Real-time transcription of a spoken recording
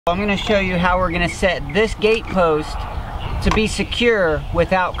I'm going to show you how we're going to set this gate post to be secure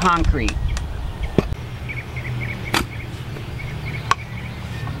without concrete.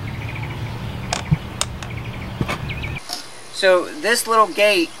 So this little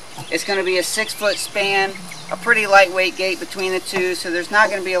gate is going to be a 6-foot span, a pretty lightweight gate between the two, so there's not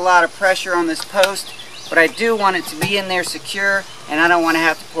going to be a lot of pressure on this post, but I do want it to be in there secure, and I don't want to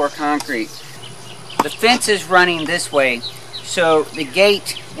have to pour concrete. The fence is running this way, so the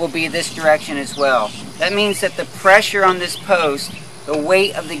gate will be this direction as well. That means that the pressure on this post, the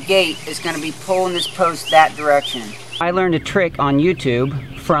weight of the gate, is going to be pulling this post that direction. I learned a trick on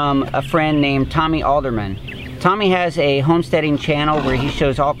YouTube from a friend named Tommy Alderman. Tommy has a homesteading channel where he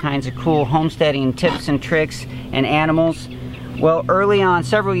shows all kinds of cool homesteading tips and tricks and animals. Well, early on,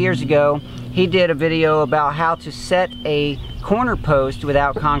 several years ago, he did a video about how to set a corner post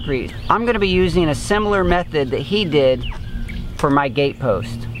without concrete. I'm going to be using a similar method that he did for my gate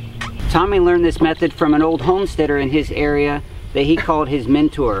post. Tommy learned this method from an old homesteader in his area that he called his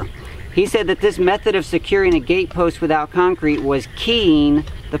mentor. He said that this method of securing a gate post without concrete was keying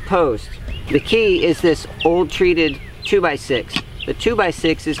the post. The key is this old treated 2x6. The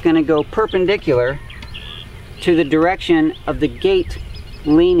 2x6 is going to go perpendicular to the direction of the gate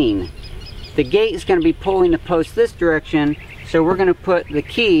leaning. The gate is going to be pulling the post this direction, so we're going to put the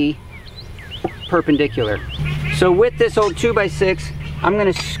key perpendicular. So with this old 2x6, I'm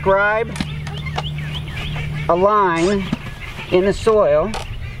going to scribe a line in the soil,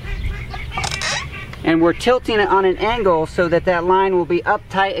 and we're tilting it on an angle so that that line will be up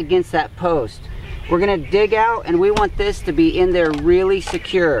tight against that post. We're going to dig out, and we want this to be in there really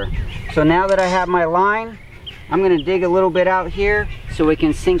secure. So now that I have my line, I'm going to dig a little bit out here so we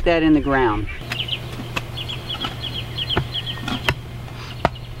can sink that in the ground.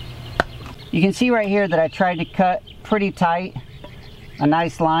 You can see right here that I tried to cut pretty tight, a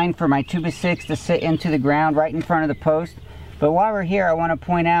nice line for my 2x6 to sit into the ground right in front of the post. But while we're here, I want to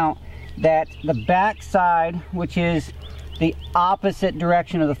point out that the back side, which is the opposite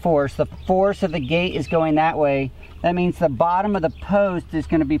direction of the force of the gate is going that way. That means the bottom of the post is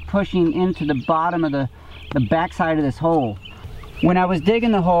going to be pushing into the bottom of the back side of this hole. When I was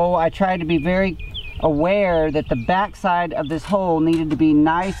digging the hole, I tried to be very aware that the back side of this hole needed to be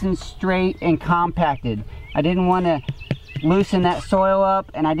nice and straight and compacted. I didn't want to loosen that soil up,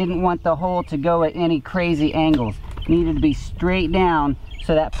 and I didn't want the hole to go at any crazy angles. It needed to be straight down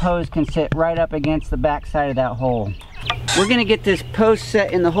so that post can sit right up against the back side of that hole. We're going to get this post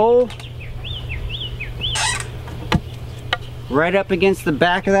set in the hole, right up against the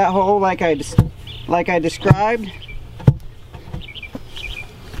back of that hole like I described.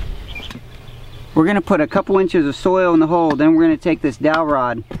 We're going to put a couple inches of soil in the hole, then we're going to take this dowel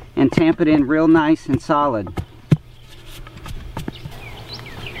rod and tamp it in real nice and solid.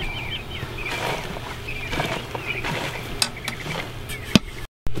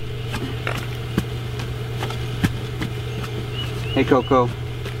 Hey Coco.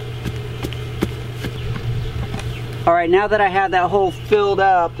 Alright, now that I have that hole filled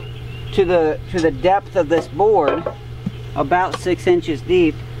up to the depth of this board, about 6 inches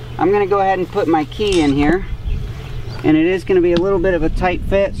deep, I'm going to go ahead and put my key in here. And it is going to be a little bit of a tight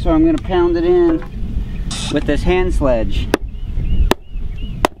fit, so I'm going to pound it in with this hand sledge.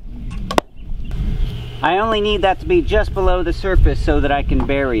 I only need that to be just below the surface so that I can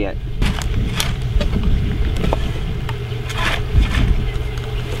bury it.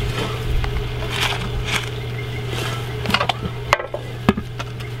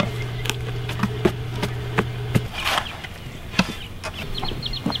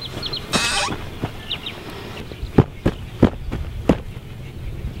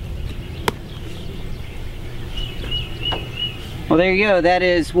 Well, there you go. That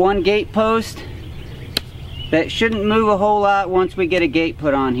is one gate post that shouldn't move a whole lot once we get a gate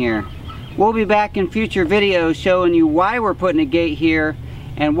put on here. We'll be back in future videos showing you why we're putting a gate here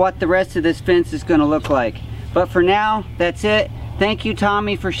and what the rest of this fence is going to look like. But for now, that's it. Thank you,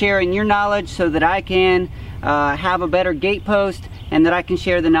 Tommy, for sharing your knowledge so that I can have a better gate post and that I can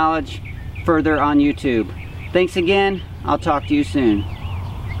share the knowledge further on YouTube. Thanks again. I'll talk to you soon.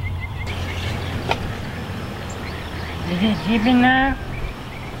 Is it deep enough?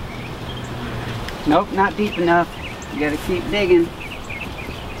 Nope, not deep enough. You gotta keep digging.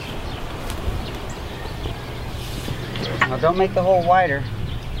 Now don't make the hole wider.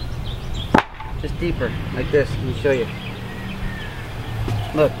 Just deeper, like this. Let me show you.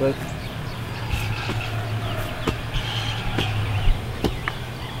 Look, look.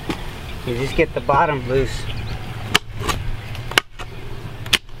 You just get the bottom loose.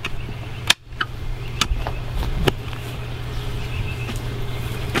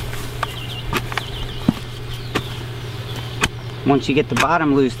 Once you get the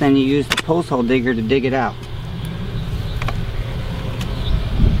bottom loose, then you use the post hole digger to dig it out.